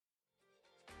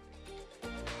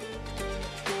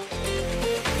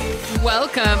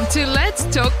Welcome to Let's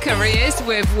Talk Careers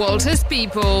with Walters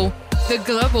People, the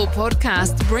global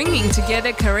podcast bringing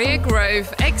together career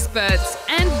growth experts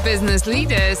and business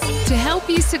leaders to help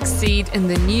you succeed in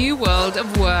the new world of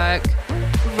work.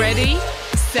 Ready,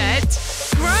 set,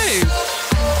 grow.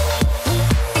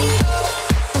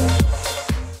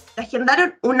 Te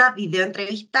agendaron una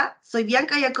videoentrevista. Soy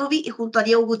Bianca Jacobi y junto a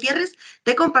Diego Gutiérrez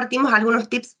te compartimos algunos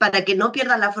tips para que no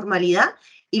pierdas la formalidad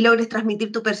y logres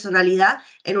transmitir tu personalidad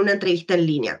en una entrevista en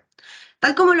línea.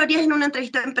 Tal como lo harías en una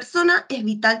entrevista en persona, es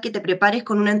vital que te prepares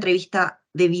con una entrevista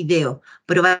de video.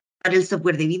 Probar el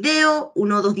software de video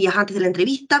 1 o 2 días antes de la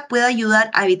entrevista puede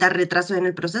ayudar a evitar retrasos en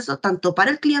el proceso, tanto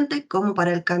para el cliente como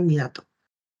para el candidato.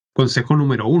 Consejo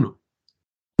número 1.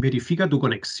 Verifica tu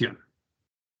conexión.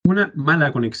 Una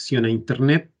mala conexión a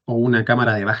Internet o una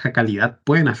cámara de baja calidad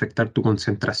pueden afectar tu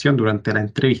concentración durante la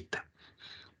entrevista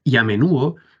y a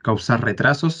menudo causar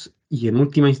retrasos y, en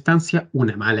última instancia,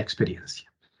 una mala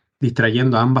experiencia,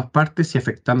 distrayendo a ambas partes y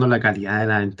afectando la calidad de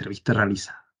la entrevista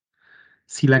realizada.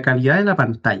 Si la calidad de la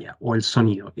pantalla o el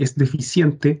sonido es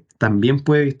deficiente, también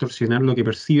puede distorsionar lo que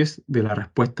percibes de la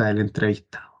respuesta del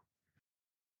entrevistado.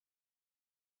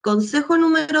 Consejo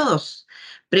número 2.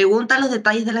 Pregunta los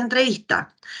detalles de la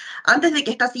entrevista. Antes de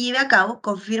que ésta se lleve a cabo,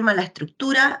 confirma la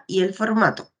estructura y el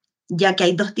formato, ya que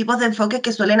hay 2 tipos de enfoques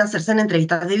que suelen hacerse en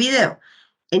entrevistas de video: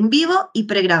 en vivo y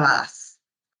pregrabadas.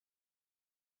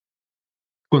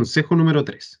 Consejo número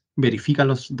 3. Verifica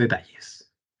los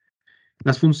detalles.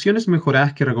 Las funciones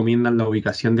mejoradas que recomiendan la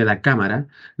ubicación de la cámara,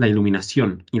 la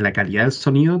iluminación y la calidad del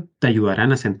sonido te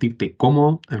ayudarán a sentirte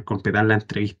cómodo al completar la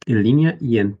entrevista en línea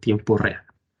y en tiempo real.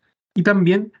 Y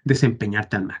también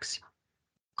desempeñarte al máximo.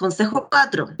 Consejo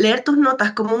 4. Leer tus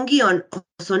notas como un guión o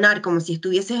sonar como si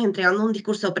estuvieses entregando un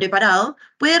discurso preparado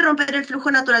puede romper el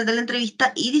flujo natural de la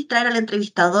entrevista y distraer al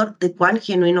entrevistador de cuán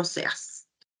genuino seas.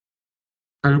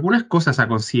 Algunas cosas a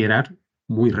considerar,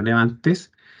 muy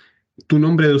relevantes: tu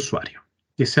nombre de usuario,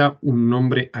 que sea un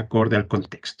nombre acorde al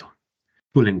contexto.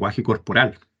 Tu lenguaje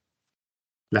corporal.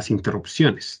 Las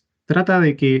interrupciones. Trata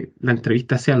de que la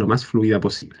entrevista sea lo más fluida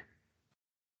posible.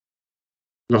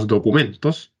 Los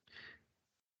documentos.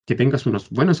 Que tengas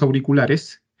unos buenos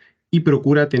auriculares y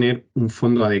procura tener un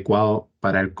fondo adecuado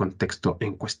para el contexto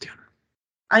en cuestión.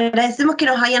 Agradecemos que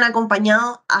nos hayan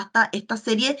acompañado hasta esta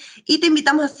serie y te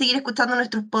invitamos a seguir escuchando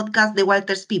nuestros podcasts de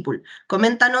Walters People.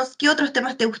 Coméntanos qué otros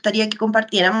temas te gustaría que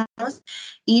compartiéramos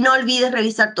y no olvides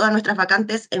revisar todas nuestras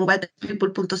vacantes en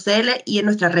walterspeople.cl y en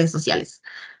nuestras redes sociales.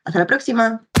 Hasta la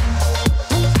próxima.